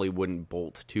probably wouldn't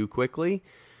bolt too quickly.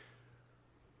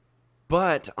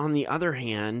 But on the other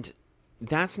hand,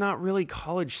 that's not really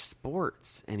college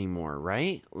sports anymore,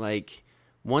 right? Like,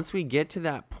 once we get to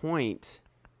that point,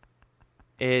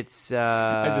 it's...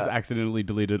 I just accidentally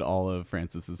deleted all of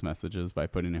Francis's messages by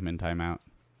putting him in timeout.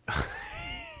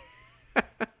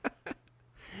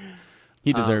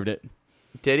 He deserved it.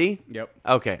 Did he? Yep.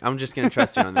 Okay, I'm just going to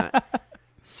trust you on that.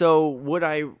 So, would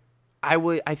I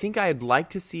think I'd like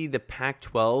to see the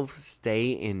Pac-12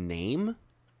 stay in name,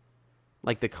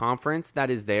 like the conference that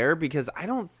is there, because I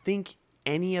don't think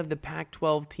any of the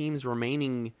Pac-12 teams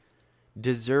remaining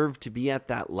deserve to be at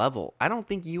that level. I don't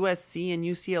think USC and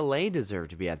UCLA deserve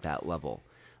to be at that level.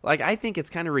 Like, I think it's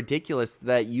kind of ridiculous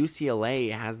that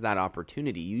UCLA has that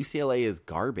opportunity. UCLA is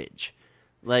garbage.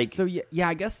 Like, so yeah,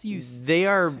 I guess they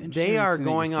are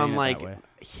going on like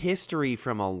history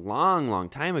from a long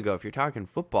time ago. If you're talking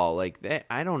football, like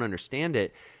I don't understand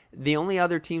it. The only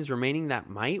other teams remaining that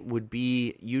might would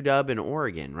be UW and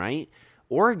Oregon, right?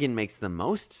 Oregon makes the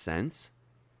most sense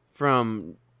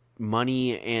from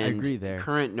money and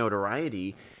current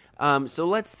notoriety. So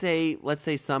let's say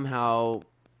somehow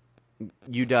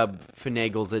UW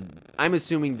finagles it. I'm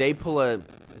assuming they pull a.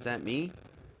 Is that me?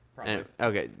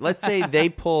 Okay, let's say they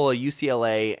pull a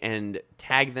UCLA and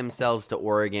tag themselves to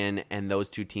Oregon, and those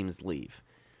two teams leave.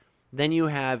 Then you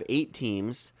have 8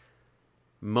 teams,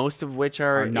 most of which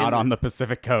are not on the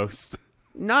Pacific Coast.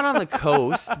 Not on the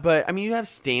coast, but I mean, you have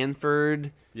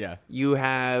Stanford. Yeah. You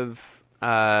have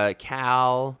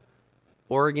Cal,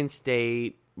 Oregon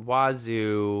State,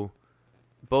 Wazoo,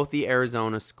 both the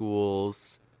Arizona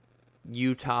schools,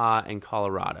 Utah, and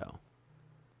Colorado.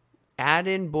 Add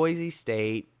in Boise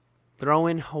State. Throw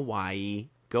in Hawaii,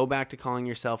 go back to calling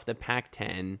yourself the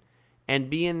Pac-10, and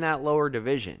be in that lower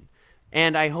division.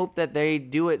 And I hope that they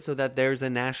do it so that there's a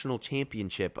national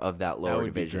championship of that lower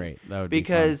division. Be great. That would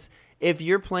because be if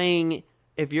you're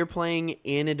playing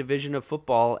in a division of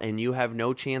football and you have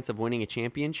no chance of winning a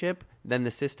championship, then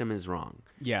the system is wrong.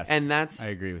 Yes, and I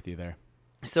agree with you there.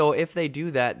 So if they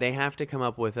do that, they have to come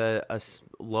up with a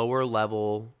lower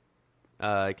level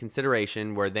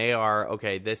consideration where they are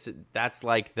that's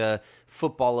like the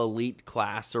football elite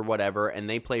class or whatever, and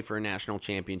they play for a national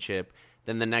championship.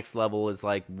 Then the next level is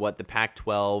like what the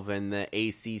Pac-12 and the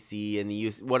ACC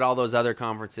and what all those other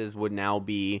conferences would now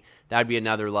be. That'd be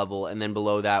another level, and then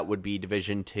below that would be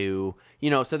Division II.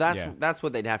 So that's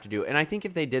what they'd have to do. And I think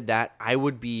if they did that,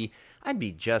 I'd be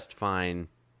just fine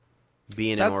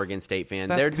being an Oregon State fan.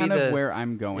 That's kind of where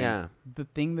I'm going. Yeah. The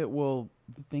thing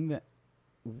that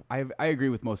I agree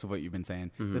with most of what you've been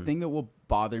saying. Mm-hmm. The thing that will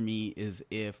bother me is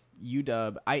if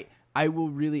UW, I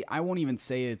won't even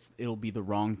say it'll be the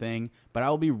wrong thing, but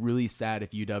I'll be really sad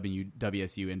if UW and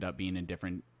WSU end up being in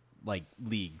different like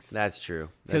leagues. That's true.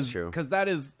 Because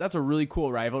that's a really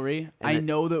cool rivalry. I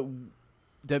know that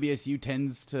WSU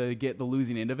tends to get the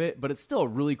losing end of it, but it's still a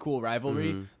really cool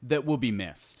rivalry that will be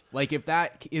missed. Like if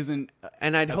that isn't,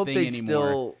 and I'd hope they'd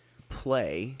still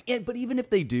play. But even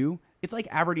if they do. It's like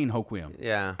Aberdeen Hoquiam.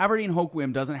 Yeah. Aberdeen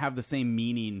Hoquiam doesn't have the same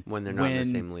meaning when they're not in the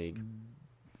same league.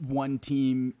 One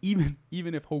team, even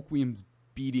if Hoquiam's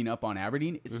beating up on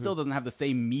Aberdeen, it still doesn't have the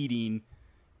same meaning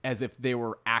as if they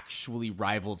were actually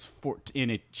rivals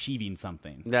in achieving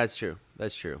something. That's true.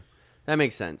 That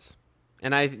makes sense.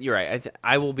 And you're right.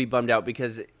 I will be bummed out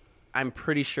because I'm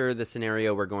pretty sure the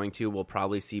scenario we're going to will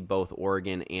probably see both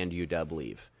Oregon and UW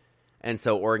leave. And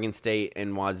so Oregon State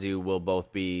and Wazoo will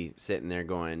both be sitting there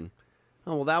going,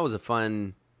 oh, well, that was a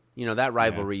fun, that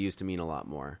rivalry used to mean a lot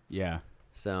more. Yeah.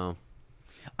 So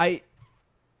I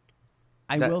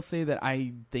will say that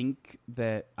I think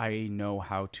that I know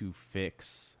how to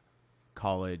fix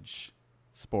college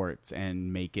sports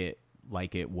and make it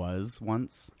like it was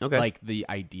once. Okay. Like the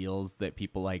ideals that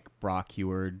people like Brock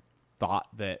Heward thought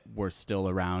that were still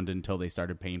around until they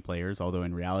started paying players, although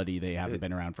in reality they haven't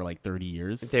been around for like 30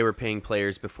 years. They were paying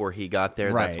players before he got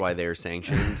there. Right. That's why they were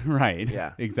sanctioned. Right.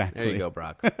 Yeah. Exactly. There you go,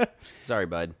 Brock. Sorry,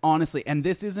 bud. Honestly, and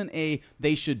this isn't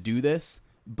they should do this,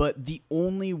 but the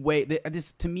only way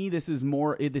this is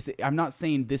more I'm not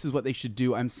saying this is what they should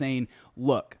do. I'm saying,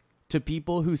 look, to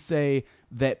people who say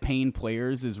that paying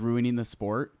players is ruining the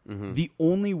sport, the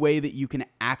only way that you can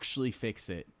actually fix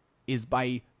it is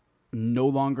by no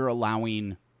longer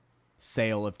allowing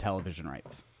sale of television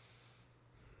rights.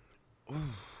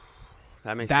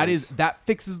 That makes sense. That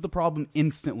fixes the problem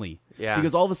instantly. Yeah.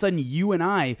 Because all of a sudden you and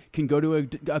I can go to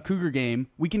a Cougar game.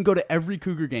 We can go to every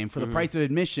Cougar game for the price of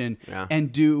admission and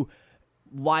do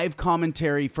live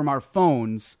commentary from our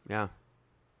phones. Yeah.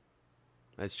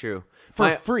 That's true.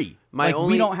 For free.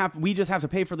 We just have to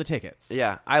pay for the tickets.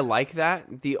 Yeah, I like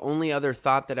that. The only other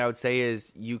thought that I would say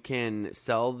is you can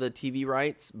sell the TV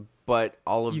rights, but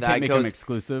all of that can't make them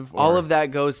exclusive. All of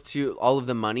that goes to all of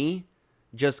the money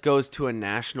just goes to a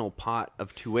national pot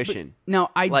of tuition. But, now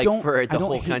I don't hate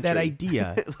country. that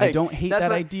idea. I don't hate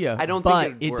that idea. I don't but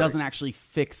think it doesn't actually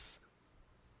fix.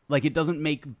 Like it doesn't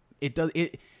make it does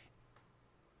it.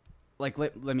 Like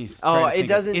let me. It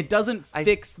doesn't. It doesn't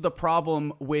fix the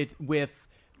problem with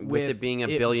it being a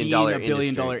 $1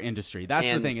 billion industry.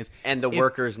 That's the thing is, and the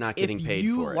workers not getting paid for it. If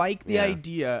you like the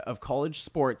idea of college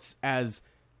sports as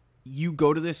you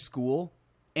go to this school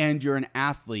and you're an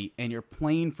athlete and you're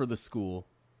playing for the school,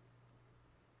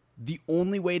 The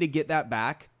only way to get that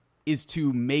back is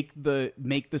to make the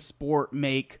sport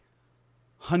make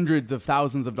hundreds of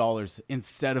thousands of dollars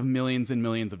instead of millions and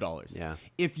millions of dollars. Yeah.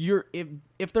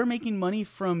 If they're making money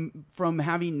from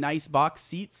having nice box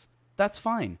seats, that's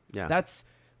fine. Yeah.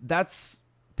 That's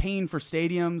paying for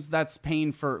stadiums. That's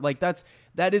paying for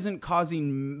that isn't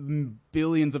causing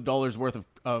billions of dollars worth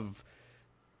of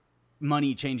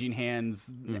money changing hands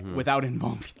without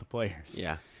involving the players.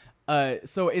 Yeah.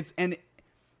 So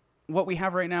what we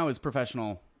have right now is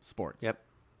professional sports. Yep.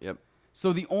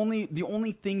 So the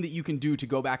only thing that you can do to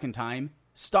go back in time,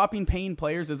 stopping paying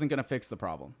players isn't going to fix the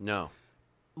problem. No.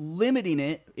 Limiting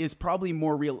it is probably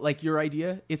more real. Like your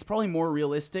idea, it's probably more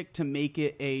realistic to make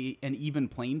it an even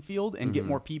playing field and get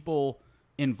more people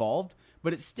involved.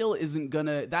 But it still isn't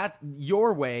gonna. That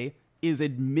your way is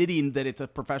admitting that it's a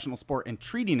professional sport and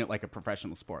treating it like a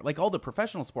professional sport. Like all the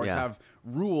professional sports have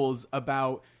rules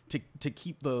about to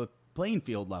keep the playing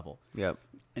field level. Yep.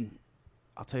 And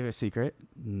I'll tell you a secret.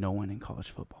 No one in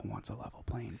college football wants a level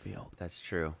playing field. That's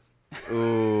true.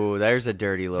 Ooh, there's a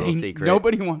dirty little secret.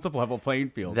 Nobody wants a level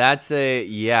playing field. That's a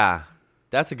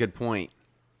good point.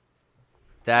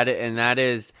 That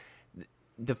is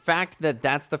the fact that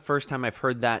that's the first time I've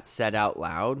heard that said out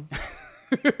loud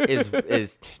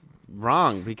is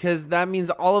wrong, because that means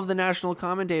all of the national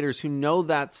commentators who know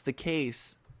that's the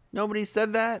case, nobody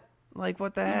said that. Like,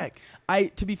 what the heck?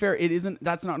 To be fair,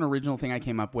 that's not an original thing I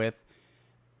came up with.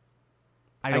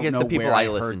 I guess know the people where I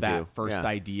heard listened that to. first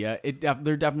idea.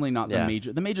 They're definitely not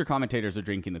the major commentators are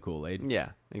drinking the Kool-Aid. Yeah,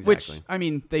 exactly. Which, I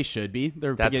mean, they should be.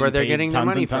 That's where they're getting their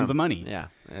money from. Tons of money. Yeah,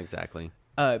 exactly.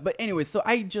 But anyway, so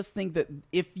I just think that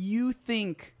if you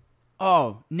think,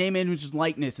 name, image, and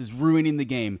likeness is ruining the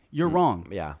game, you're wrong.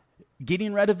 Yeah.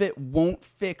 Getting rid of it won't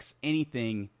fix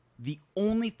anything. The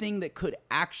only thing that could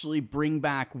actually bring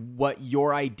back what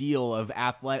your ideal of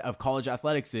college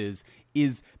athletics is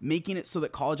making it so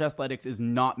that college athletics is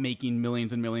not making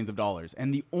millions and millions of dollars.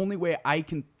 And the only way I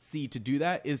can see to do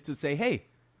that is to say, hey,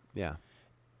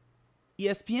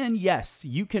 ESPN, yes,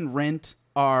 you can rent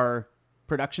our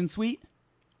production suite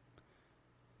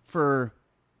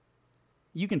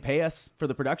you can pay us for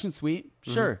the production suite,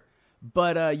 sure.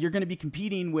 But you're going to be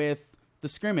competing with the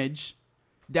scrimmage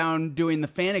down doing the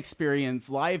fan experience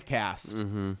live cast.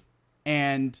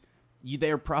 And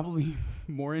they're probably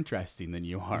more interesting than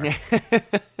you are.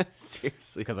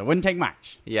 Seriously. Because it wouldn't take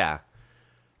much. Yeah.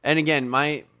 And again,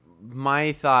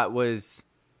 my thought was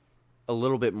a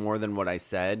little bit more than what I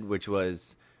said, which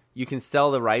was you can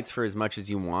sell the rights for as much as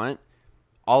you want.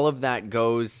 All of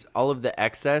the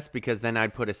excess, because then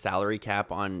I'd put a salary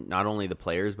cap on not only the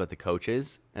players, but the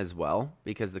coaches as well.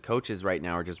 Because the coaches right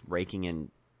now are just raking in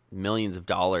millions of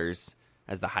dollars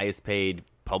as the highest paid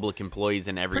public employees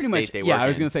in every state they work in. Yeah, I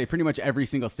was going to say pretty much every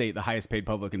single state, the highest paid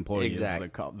public employee is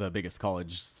the biggest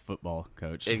college football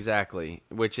coach. Exactly,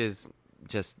 which is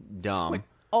just dumb.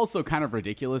 Also kind of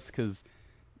ridiculous because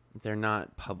they're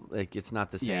not public. It's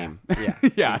not the same.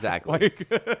 Yeah, exactly.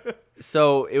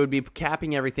 So it would be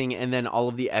capping everything, and then all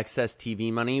of the excess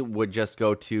TV money would just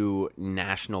go to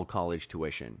national college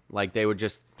tuition. Like they would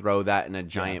just throw that in a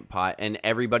giant pot, and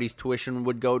everybody's tuition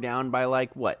would go down by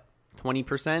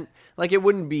 20%? Like it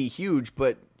wouldn't be huge,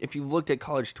 but if you've looked at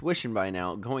college tuition by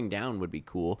now, going down would be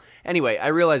cool. Anyway, I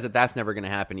realize that that's never going to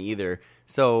happen either.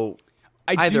 So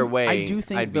either way,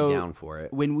 I'd be down for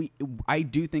it. I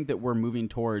do think that we're moving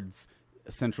towards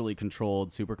centrally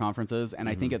controlled super conferences, and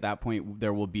I think at that point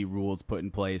there will be rules put in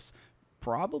place,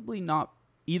 probably not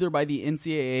either by the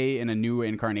NCAA in a new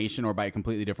incarnation or by a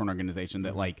completely different organization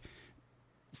that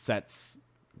sets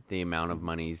the amount of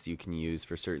monies you can use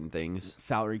for certain things,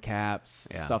 salary caps,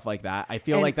 stuff like that. I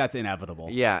feel like that's inevitable.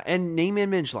 Yeah, and name,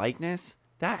 image, likeness,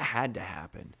 that had to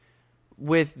happen.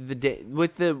 With the day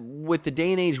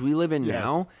and age we live in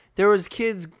now, there was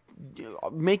kids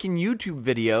making YouTube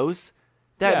videos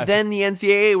that then the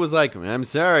NCAA was like, "I'm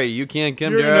sorry, you can't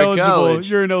come to our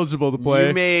college. You're ineligible to play.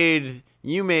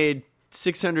 You made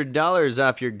 $600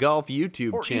 off your golf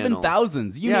YouTube channel, or even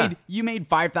thousands. You made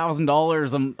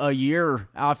 $5,000 a year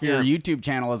off your YouTube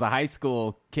channel as a high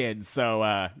school kid.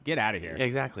 So get out of here.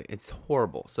 Exactly, it's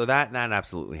horrible. So that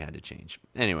absolutely had to change.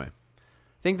 Anyway.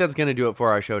 I think that's going to do it for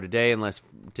our show today. Unless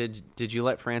did you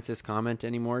let Francis comment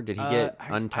anymore? Did he get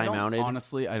untimeouted?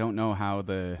 Honestly, I don't know how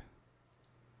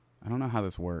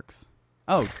this works.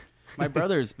 Oh, my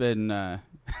brother's been. My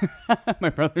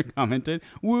brother commented,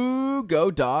 "Woo, go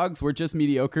Dogs! We're just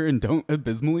mediocre and don't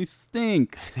abysmally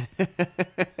stink."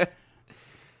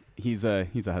 He's a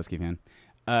Husky fan.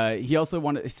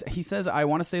 He says, "I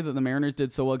want to say that the Mariners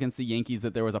did so well against the Yankees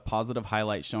that there was a positive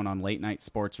highlight shown on late night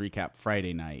sports recap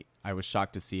Friday night. I was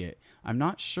shocked to see it. I'm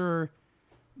not sure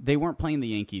They weren't playing the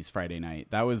Yankees Friday night.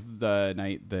 That was the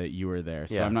night that you were there.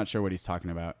 So I'm not sure what he's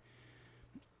talking about.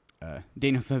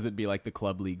 Daniel says it'd be like the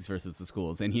club leagues versus the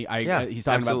schools, and he's talking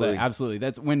absolutely. about that. Absolutely,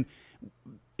 that's when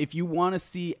if you want to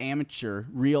see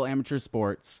real amateur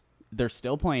sports, they're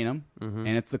still playing them, and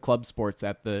it's the club sports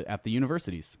at the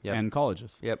universities and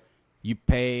colleges. Yep, you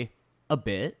pay a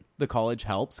bit. The college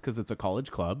helps because it's a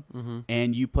college club,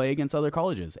 and you play against other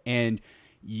colleges, and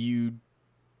you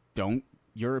don't.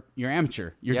 You're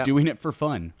amateur. You're doing it for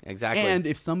fun. Exactly. And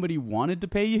if somebody wanted to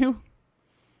pay you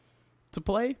to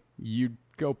play, you'd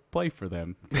go play for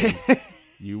them.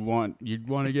 You'd want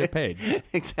to get paid.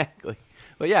 Exactly.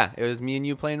 But yeah, it was me and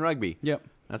you playing rugby. Yep.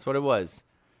 That's what it was.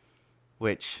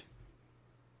 Which,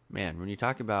 man, when you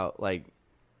talk about like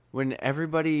when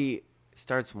everybody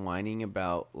starts whining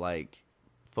about like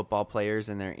football players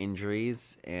and their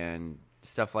injuries and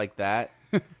stuff like that,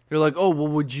 they're like, "Oh, well,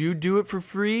 would you do it for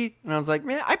free?" And I was like,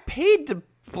 "Man, I paid to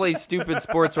play stupid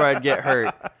sports where I'd get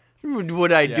hurt.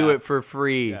 Would I do it for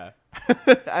free?" Yeah.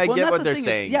 I get what they're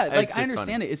saying. I understand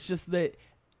funny. it. It's just that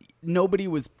nobody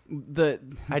was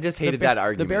I just hated that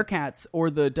argument. The Bearcats or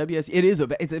the WS.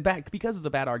 It's a bad because it's a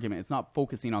bad argument. It's not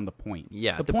focusing on the point.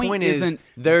 Yeah, the point isn't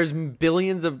there's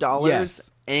billions of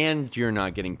dollars and you're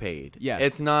not getting paid. Yes,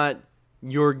 it's not.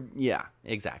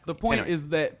 Exactly. The point is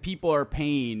that people are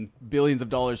paying billions of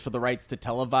dollars for the rights to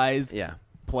televise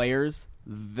players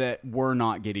that were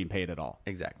not getting paid at all.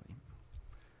 Exactly.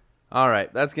 All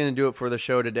right, that's going to do it for the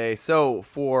show today. So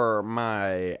for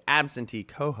my absentee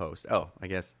co-host, I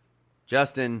guess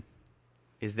Justin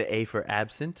is the A for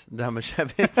absent,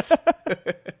 Damasiewicz.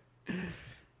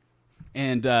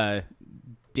 And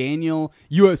Daniel,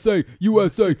 USA,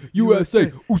 USA,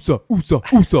 USA, USA, USA,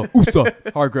 USA, USA,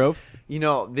 Hargrove. You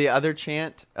know, the other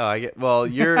chant,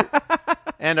 you're,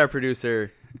 and our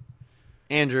producer,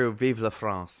 Andrew, Vive la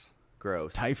France,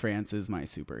 gross. Ty France is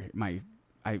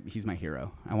he's my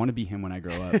hero. I want to be him when I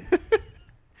grow up.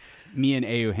 Me and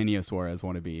Eugenio Suarez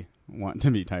want to be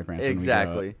Ty France.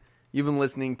 Exactly. You've been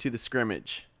listening to The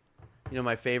Scrimmage. You know,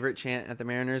 my favorite chant at the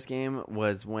Mariners game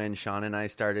was when Sean and I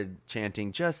started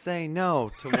chanting, "Just say no,"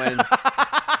 to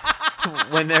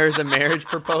when there's a marriage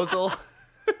proposal.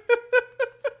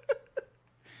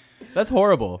 That's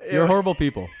horrible. You're horrible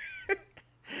people.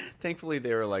 Thankfully,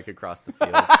 they were like across the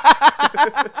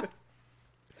field.